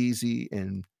smooth and easy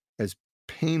and as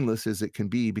painless as it can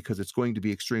be, because it's going to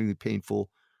be extremely painful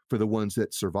for the ones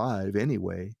that survive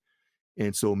anyway.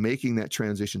 And so making that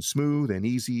transition smooth and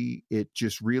easy, it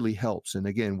just really helps. And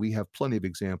again, we have plenty of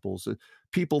examples.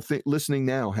 People listening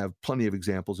now have plenty of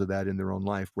examples of that in their own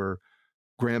life where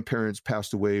grandparents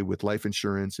passed away with life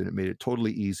insurance and it made it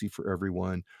totally easy for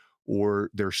everyone, or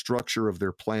their structure of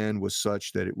their plan was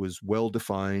such that it was well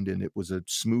defined and it was a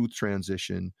smooth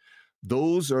transition.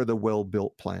 Those are the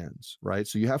well-built plans, right?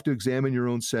 So you have to examine your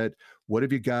own set. What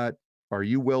have you got? Are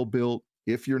you well built?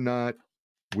 If you're not,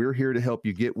 we're here to help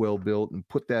you get well built and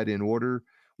put that in order.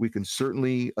 We can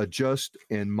certainly adjust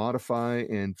and modify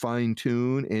and fine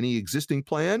tune any existing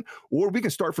plan, or we can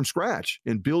start from scratch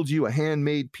and build you a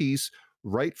handmade piece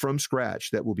right from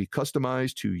scratch that will be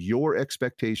customized to your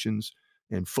expectations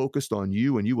and focused on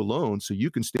you and you alone, so you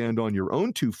can stand on your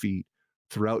own 2 feet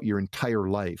throughout your entire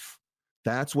life.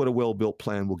 That's what a well-built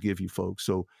plan will give you, folks.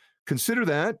 So consider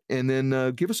that, and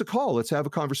then give us a call. Let's have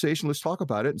a conversation. Let's talk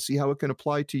about it and see how it can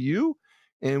apply to you,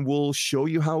 and we'll show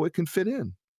you how it can fit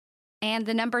in. And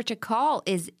the number to call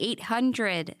is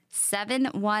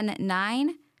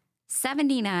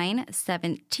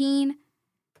 800-719-7917.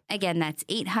 Again, that's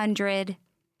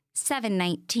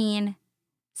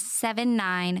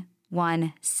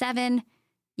 800-719-7917.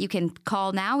 You can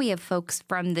call now. We have folks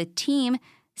from the team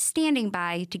standing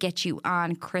by to get you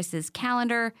on Chris's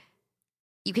calendar.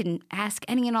 You can ask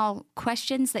any and all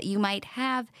questions that you might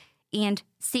have and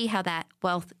see how that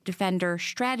Wealth Defender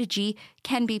strategy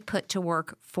can be put to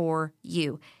work for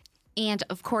you. And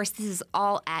of course, this is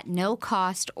all at no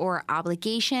cost or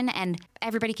obligation, and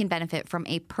everybody can benefit from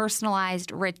a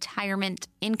personalized retirement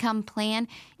income plan.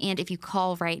 And if you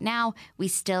call right now, we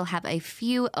still have a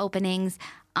few openings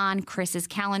on Chris's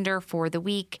calendar for the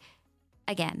week.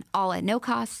 Again, all at no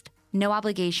cost, no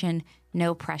obligation,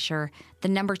 no pressure. The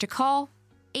number to call,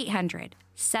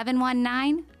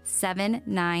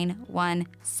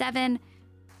 800-719-7917.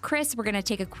 Chris, we're going to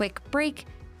take a quick break,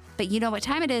 but you know what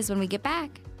time it is when we get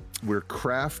back. We're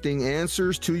crafting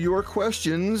answers to your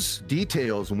questions,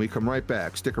 details, when we come right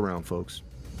back. Stick around, folks.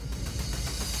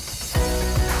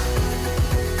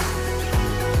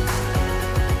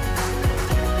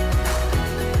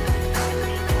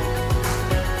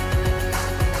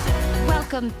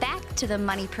 Welcome back to The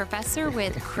Money Professor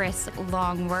with Chris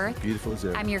Longworth. Beautiful as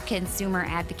ever. I'm your consumer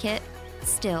advocate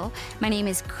still. My name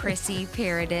is Chrissy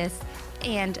Paradis,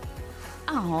 and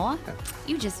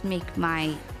you just make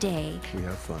my day. We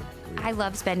have fun. I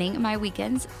love spending my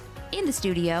weekends in the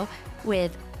studio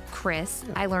with Chris.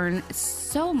 Yeah. I learn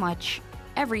so much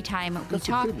every time we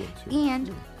talk,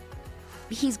 and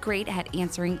he's great at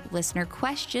answering listener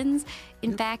questions.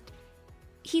 In fact,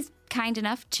 he's kind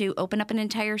enough to open up an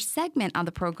entire segment on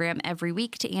the program every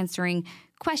week to answering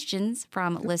questions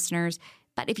from listeners.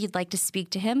 But if you'd like to speak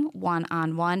to him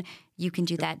one-on-one, you can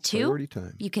do that too. Priority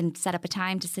time. You can set up a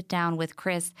time to sit down with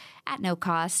Chris at no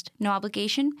cost, no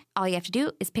obligation. All you have to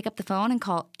do is pick up the phone and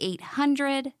call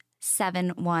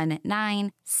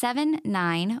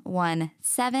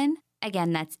 800-719-7917.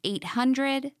 Again, that's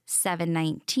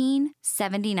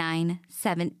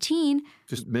 800-719-7917.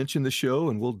 Just mention the show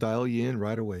and we'll dial you in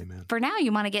right away, man. For now,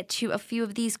 you want to get to a few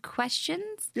of these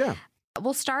questions? Yeah.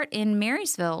 We'll start in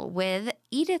Marysville with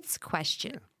Edith's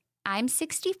question. Yeah. I'm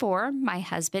 64. My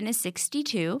husband is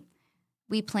 62.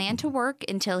 We plan to work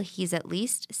until he's at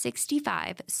least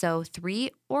 65, so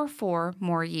 3 or 4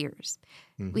 more years.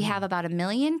 We have about $1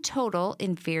 million total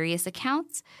in various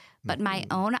accounts, but my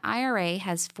own IRA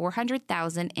has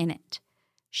 $400,000 in it.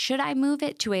 Should I move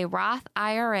it to a Roth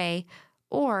IRA,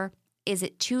 or is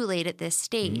it too late at this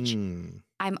stage?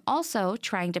 I'm also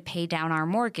trying to pay down our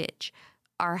mortgage.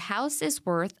 Our house is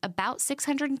worth about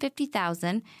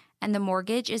 $650,000, and the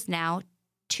mortgage is now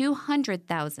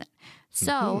 $200,000.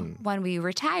 So when we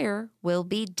retire, we'll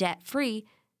be debt-free.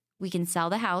 We can sell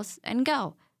the house and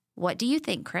go. What do you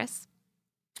think, Chris?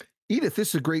 Edith, this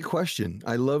is a great question.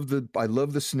 I love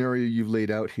the scenario you've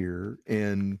laid out here,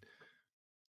 and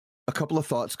a couple of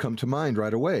thoughts come to mind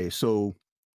right away. So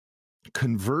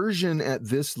conversion at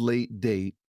this late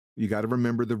date, you got to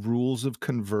remember the rules of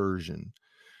conversion.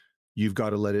 You've got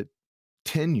to let it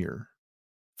tenure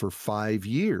for 5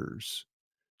 years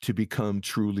to become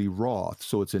truly Roth.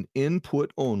 So it's an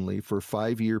input only for a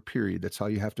 5-year period. That's how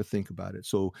you have to think about it.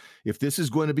 So if this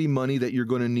is going to be money that you're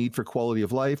going to need for quality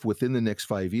of life within the next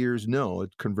 5 years, no,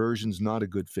 conversion's not a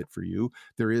good fit for you.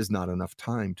 There is not enough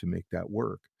time to make that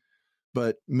work.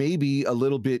 But maybe a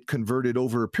little bit converted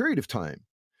over a period of time,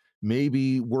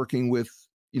 maybe working with,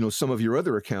 some of your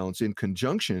other accounts in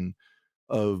conjunction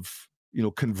of,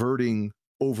 converting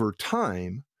over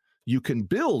time, you can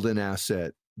build an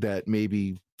asset that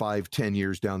maybe 5-10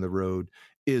 years down the road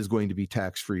is going to be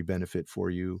tax-free benefit for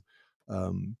you.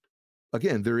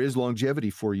 again, there is longevity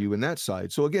for you in that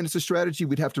side. So again, it's a strategy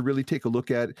we'd have to really take a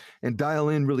look at and dial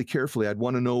in really carefully. I'd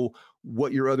want to know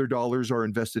what your other dollars are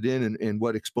invested in and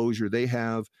what exposure they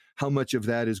have, how much of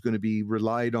that is going to be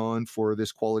relied on for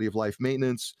this quality of life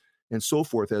maintenance and so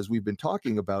forth, as we've been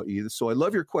talking about, Edith. So I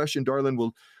love your question, Darlene.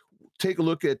 We'll take a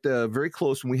look at very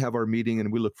close when we have our meeting,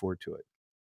 and we look forward to it.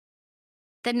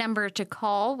 The number to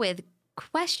call with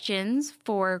questions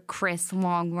for Chris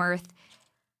Longworth,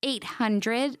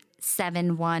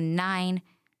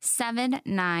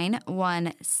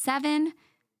 800-719-7917.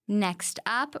 Next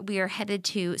up, we are headed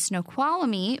to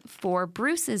Snoqualmie for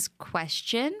Bruce's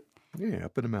question. Yeah,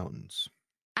 up in the mountains.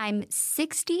 I'm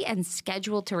 60 and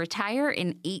scheduled to retire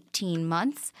in 18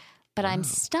 months, but I'm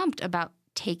stumped about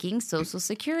taking Social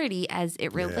Security as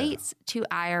it relates to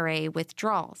IRA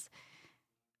withdrawals.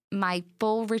 My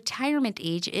full retirement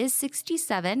age is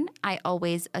 67. I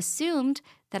always assumed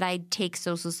that I'd take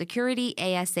Social Security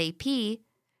ASAP.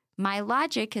 My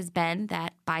logic has been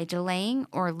that by delaying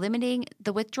or limiting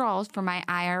the withdrawals for my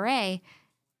IRA,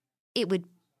 it would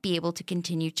be able to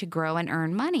continue to grow and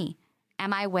earn money.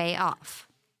 Am I way off?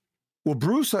 Well,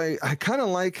 Bruce, I kind of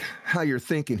like how you're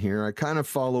thinking here. I kind of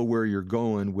follow where you're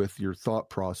going with your thought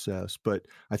process, but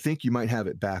I think you might have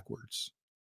it backwards.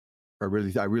 I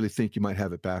really think you might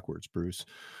have it backwards, Bruce.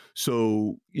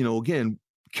 So, again,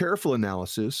 careful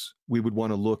analysis, we would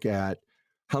want to look at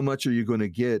how much are you going to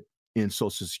get in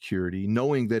Social Security,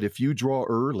 knowing that if you draw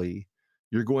early,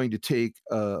 you're going to take,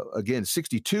 again,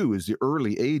 62 is the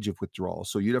early age of withdrawal.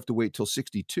 So you'd have to wait till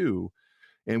 62,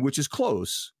 and which is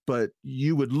close, but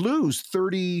you would lose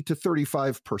 30 to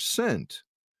 35%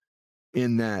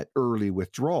 in that early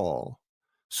withdrawal.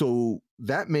 So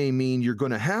that may mean you're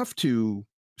going to have to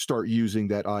start using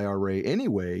that IRA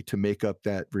anyway to make up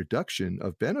that reduction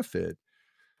of benefit.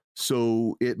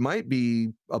 So it might be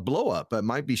a blow up. It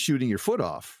might be shooting your foot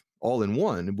off all in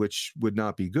one, which would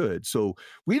not be good. So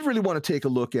we really want to take a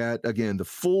look at, again, the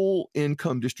full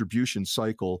income distribution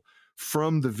cycle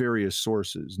from the various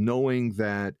sources, knowing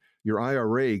that your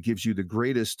IRA gives you the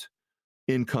greatest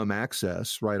income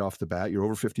access right off the bat. You're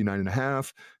over 59 and a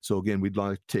half. So again, we'd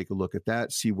like to take a look at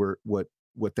that, see what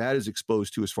that is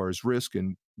exposed to as far as risk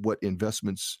and what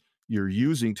investments you're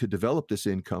using to develop this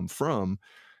income from.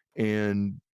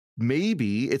 And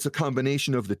maybe it's a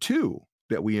combination of the two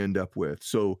that we end up with.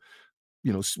 So,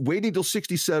 waiting till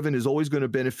 67 is always going to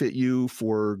benefit you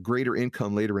for greater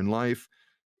income later in life.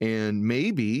 And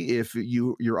maybe if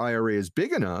your IRA is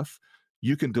big enough,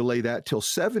 you can delay that till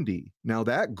 70. Now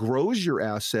that grows your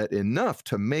asset enough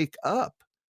to make up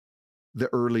the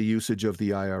early usage of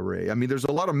the IRA. I mean, there's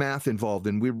a lot of math involved,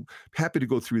 and we're happy to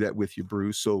go through that with you,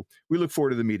 Bruce. So we look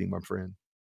forward to the meeting, my friend.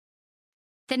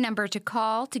 The number to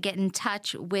call to get in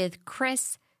touch with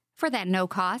Chris for that no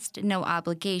cost, no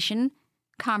obligation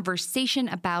conversation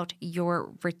about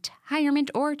your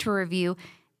retirement or to review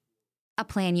a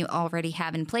plan you already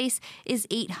have in place is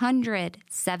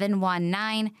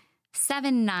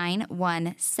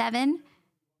 800-719-7917.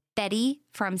 Betty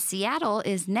from Seattle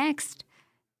is next.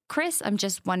 Chris, I'm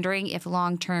just wondering if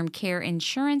long-term care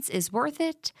insurance is worth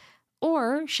it,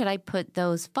 or should I put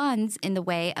those funds in the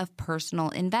way of personal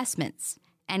investments?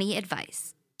 Any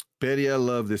advice? Betty, I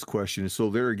love this question. So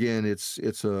there again, it's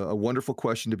a wonderful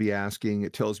question to be asking.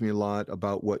 It tells me a lot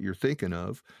about what you're thinking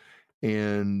of.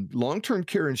 And long-term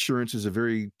care insurance is a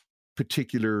very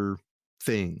particular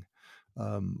thing.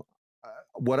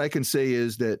 What I can say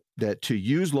is that to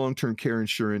use long-term care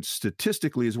insurance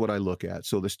statistically is what I look at.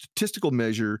 So the statistical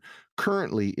measure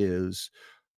currently is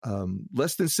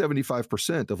less than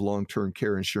 75% of long-term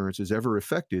care insurance is ever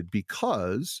affected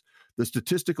because the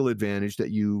statistical advantage that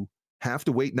you have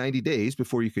to wait 90 days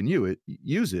before you can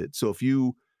use it. So if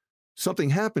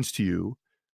something happens to you,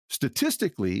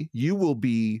 statistically, you will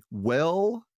be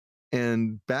well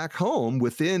and back home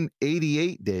within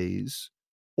 88 days,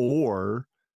 or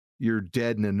you're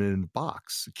dead and in a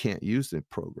box. You can't use the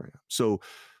program. So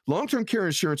long-term care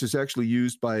insurance is actually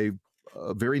used by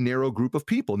a very narrow group of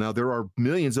people. Now, there are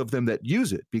millions of them that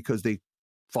use it because they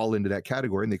fall into that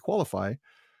category and they qualify,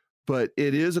 but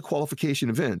it is a qualification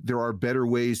event. There are better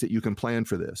ways that you can plan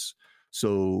for this.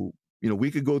 So,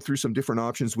 we could go through some different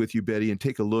options with you, Betty, and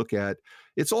take a look at,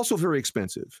 it's also very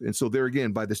expensive. And so there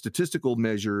again, by the statistical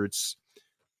measure, it's,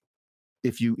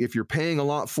 if you're paying a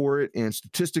lot for it and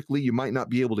statistically you might not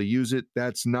be able to use it,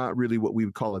 that's not really what we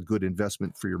would call a good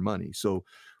investment for your money. So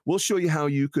we'll show you how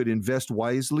you could invest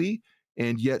wisely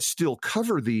and yet still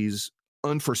cover these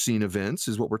unforeseen events,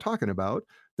 is what we're talking about.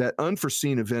 That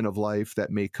unforeseen event of life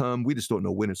that may come. We just don't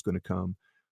know when it's going to come,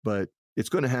 but it's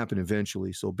going to happen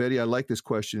eventually. So Betty, I like this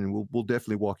question, and we'll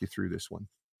definitely walk you through this one.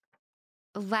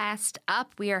 Last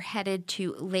up, we are headed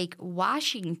to Lake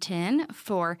Washington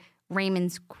for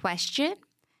Raymond's question.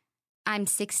 I'm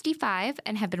 65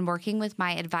 and have been working with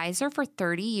my advisor for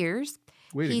 30 years.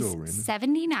 Way to He's go, Raymond.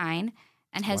 79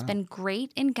 and has been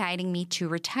great in guiding me to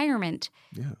retirement.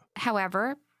 Yeah.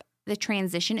 However, the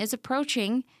transition is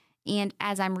approaching, and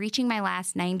as I'm reaching my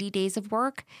last 90 days of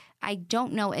work, I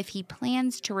don't know if he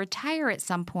plans to retire at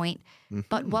some point.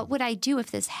 But what would I do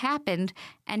if this happened,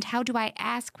 and how do I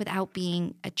ask without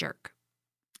being a jerk?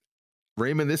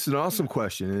 Raymond, this is an awesome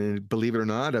question. And believe it or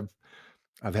not,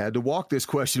 I've had to walk this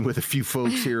question with a few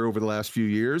folks here over the last few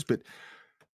years, but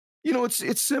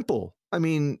it's simple. I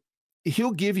mean,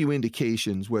 he'll give you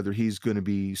indications whether he's going to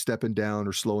be stepping down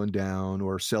or slowing down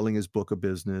or selling his book of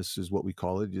business is what we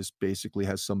call it. He just basically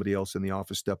has somebody else in the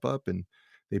office step up and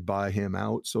they buy him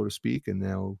out, so to speak. And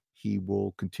now he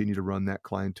will continue to run that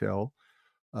clientele.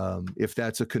 If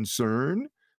that's a concern,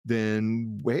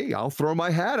 then, hey, I'll throw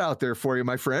my hat out there for you,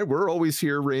 my friend. We're always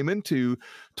here, Raymond, to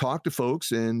talk to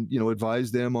folks and,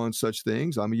 advise them on such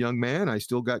things. I'm a young man. I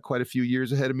still got quite a few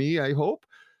years ahead of me, I hope.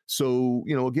 So,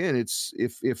 again, it's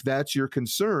if that's your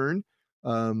concern,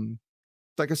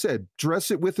 like I said,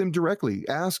 address it with him directly.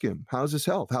 Ask him, how's his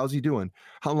health? How's he doing?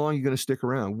 How long are you going to stick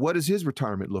around? What does his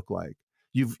retirement look like?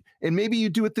 And maybe you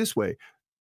do it this way.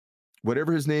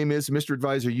 Whatever his name is, Mr.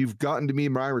 Advisor, you've gotten to me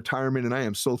my retirement, and I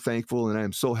am so thankful and I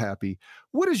am so happy.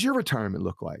 What does your retirement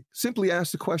look like? Simply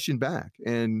ask the question back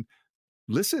and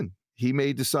listen. He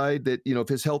may decide that, if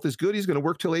his health is good, he's going to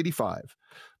work till 85.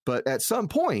 But at some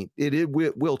point, it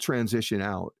will transition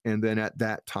out. And then at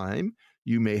that time,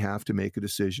 you may have to make a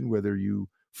decision whether you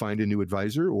find a new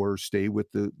advisor or stay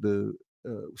with the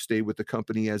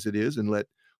company as it is and let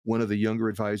one of the younger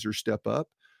advisors step up.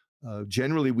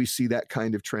 Generally, we see that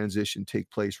kind of transition take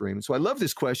place, Raymond. So I love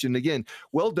this question. Again,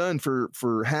 well done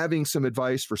for having some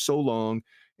advice for so long.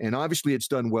 And obviously, it's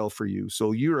done well for you.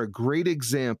 So you're a great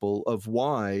example of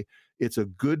why it's a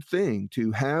good thing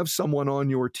to have someone on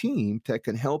your team that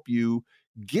can help you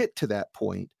get to that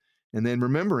point. And then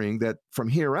remembering that from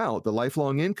here out, the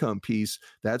lifelong income piece,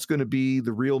 that's going to be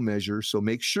the real measure. So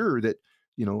make sure that,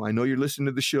 I know you're listening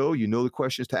to the show, the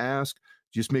questions to ask.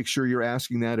 Just make sure you're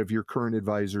asking that of your current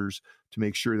advisors to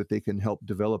make sure that they can help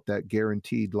develop that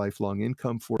guaranteed lifelong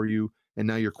income for you. And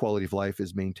now your quality of life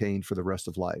is maintained for the rest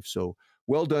of life. So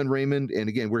well done, Raymond. And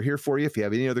again, we're here for you. If you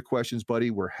have any other questions,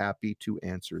 buddy, we're happy to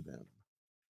answer them.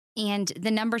 And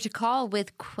the number to call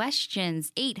with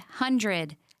questions,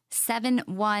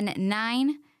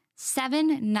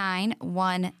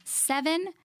 800-719-7917.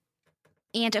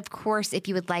 And of course, if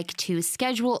you would like to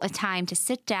schedule a time to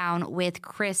sit down with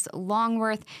Chris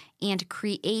Longworth and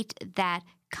create that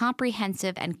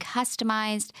comprehensive and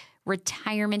customized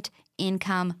retirement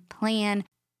income plan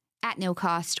at no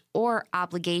cost or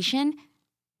obligation,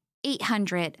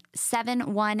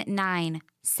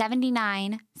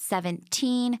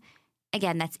 800-719-7917.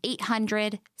 Again, that's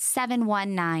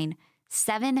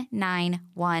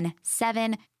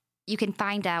 800-719-7917. You can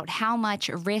find out how much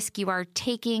risk you are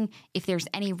taking, if there's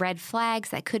any red flags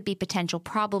that could be potential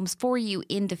problems for you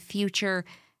in the future,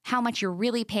 how much you're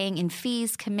really paying in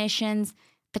fees, commissions,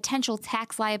 potential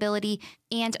tax liability,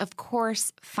 and of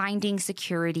course, finding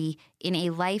security in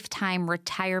a lifetime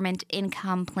retirement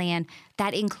income plan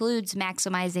that includes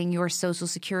maximizing your Social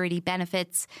Security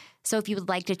benefits. So if you would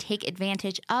like to take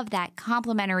advantage of that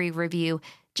complimentary review,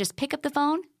 just pick up the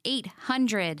phone,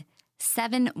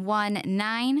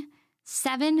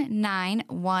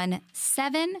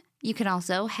 800-719-7917. You can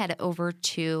also head over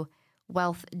to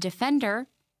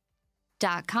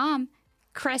wealthdefender.com.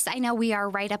 Chris, I know we are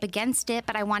right up against it,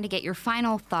 but I want to get your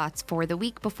final thoughts for the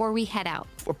week before we head out.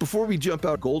 Before we jump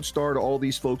out, gold star to all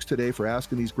these folks today for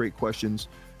asking these great questions.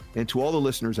 And to all the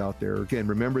listeners out there, again,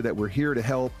 remember that we're here to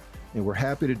help and we're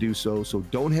happy to do so. So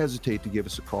don't hesitate to give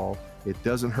us a call. It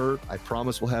doesn't hurt. I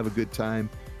promise we'll have a good time.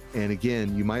 And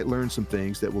again, you might learn some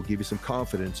things that will give you some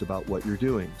confidence about what you're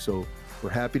doing. So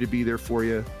we're happy to be there for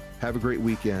you. Have a great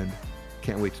weekend.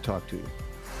 Can't wait to talk to you.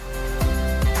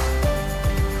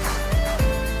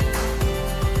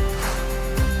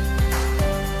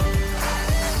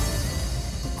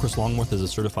 Chris Longworth is a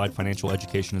certified financial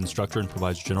education instructor and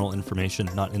provides general information,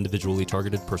 not individually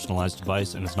targeted, personalized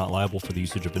advice, and is not liable for the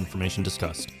usage of information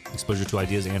discussed. Exposure to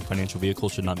ideas and financial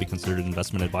vehicles should not be considered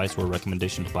investment advice or a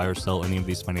recommendation to buy or sell any of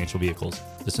these financial vehicles.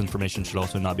 This information should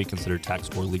also not be considered tax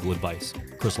or legal advice.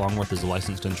 Chris Longworth is a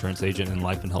licensed insurance agent in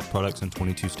life and health products in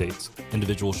 22 states.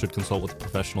 Individuals should consult with a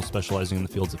professional specializing in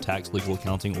the fields of tax, legal,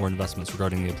 accounting, or investments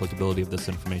regarding the applicability of this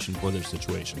information for their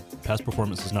situation. Past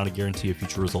performance is not a guarantee of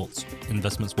future results.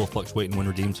 Investments will fluctuate and when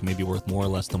redeemed may be worth more or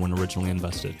less than when originally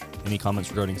invested. Any comments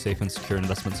regarding safe and secure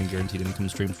investments and guaranteed income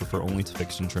streams refer only to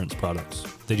fixed insurance products.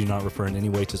 They do not refer in any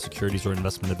way to securities or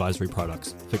investment advisory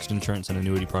products. Fixed insurance and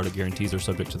annuity product guarantees are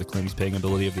subject to the claims paying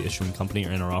ability of the issuing company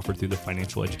and are offered through the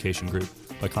Financial Education Group.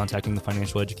 By contacting the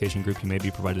Financial Education Group, you may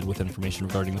be provided with information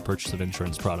regarding the purchase of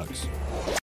insurance products.